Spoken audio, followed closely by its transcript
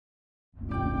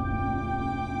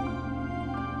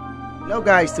Hello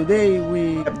guys, today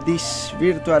we have these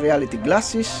virtual reality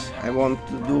glasses. I want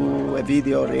to do a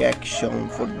video reaction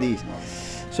for this.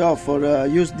 So for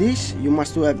use this, you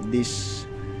must have this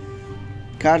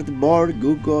cardboard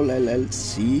Google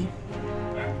LLC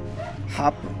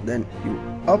app. Then you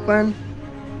open.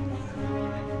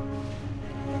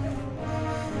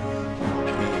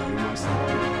 Okay, you must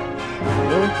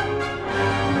hello.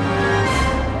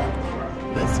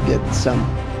 Let's get some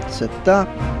setup.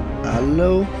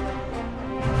 Hello.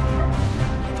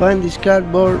 Find this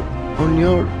cardboard on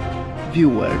your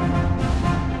viewer.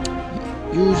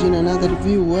 Using another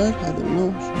viewer, I don't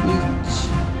know which.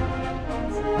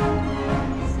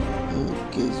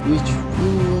 Okay, switch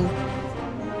viewer.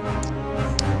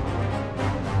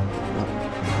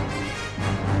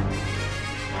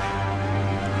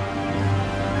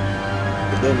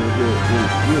 Then you go to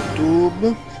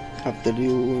YouTube. After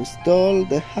you install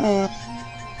the app,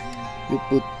 you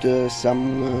put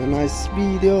some nice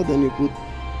video. Then you put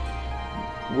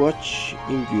watch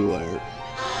in viewer.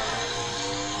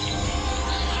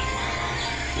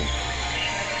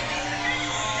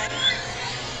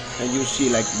 And you see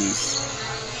like this.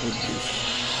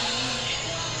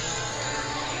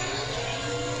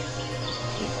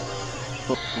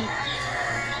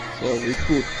 So we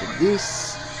put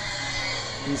this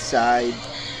inside.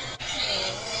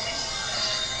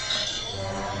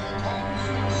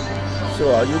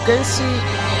 So you can see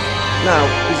now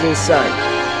it's inside.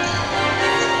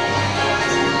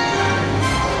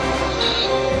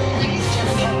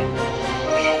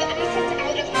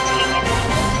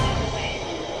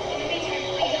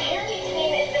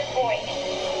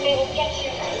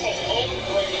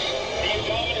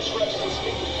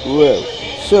 Well,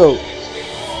 so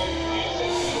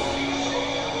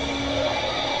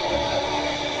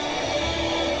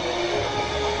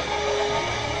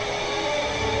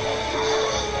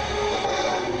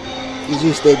this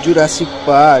is the Jurassic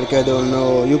Park. I don't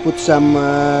know. You put some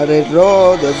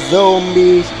railroad or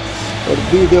zombies or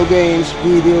video games,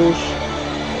 videos,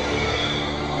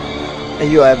 and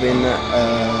you have in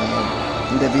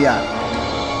the VR.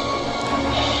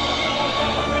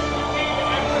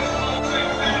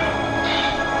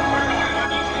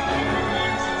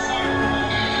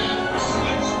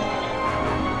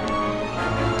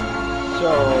 So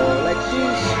like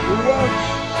this, you watch.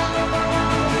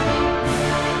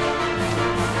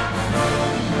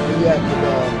 You have to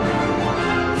go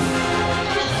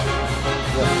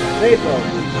straight on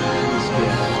this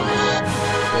case.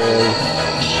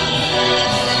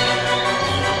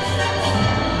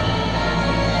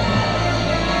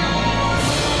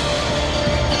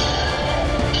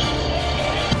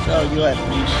 So you have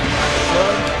this.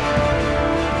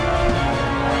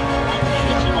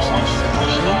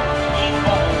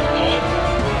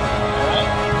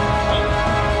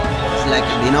 Like a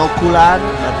binocular,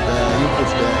 but you put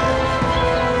the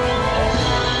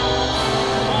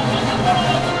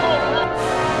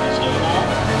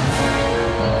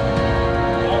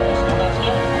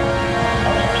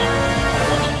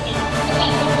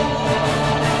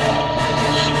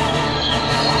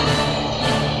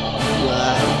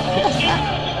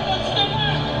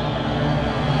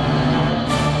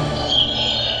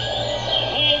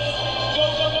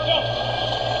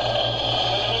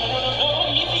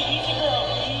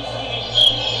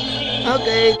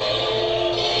okay,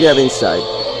 you have inside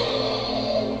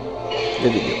the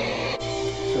video.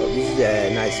 So this is a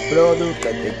nice product. I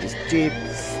think it's cheap.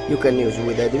 You can use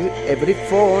with every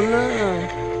phone,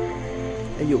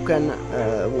 and you can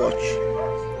watch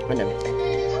and everything.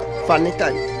 Funny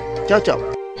time. Ciao ciao.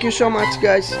 Thank you so much,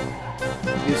 guys.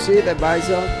 You see the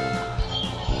bison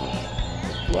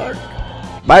work.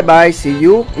 Bye bye. See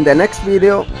you in the next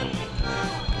video.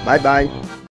 Bye bye.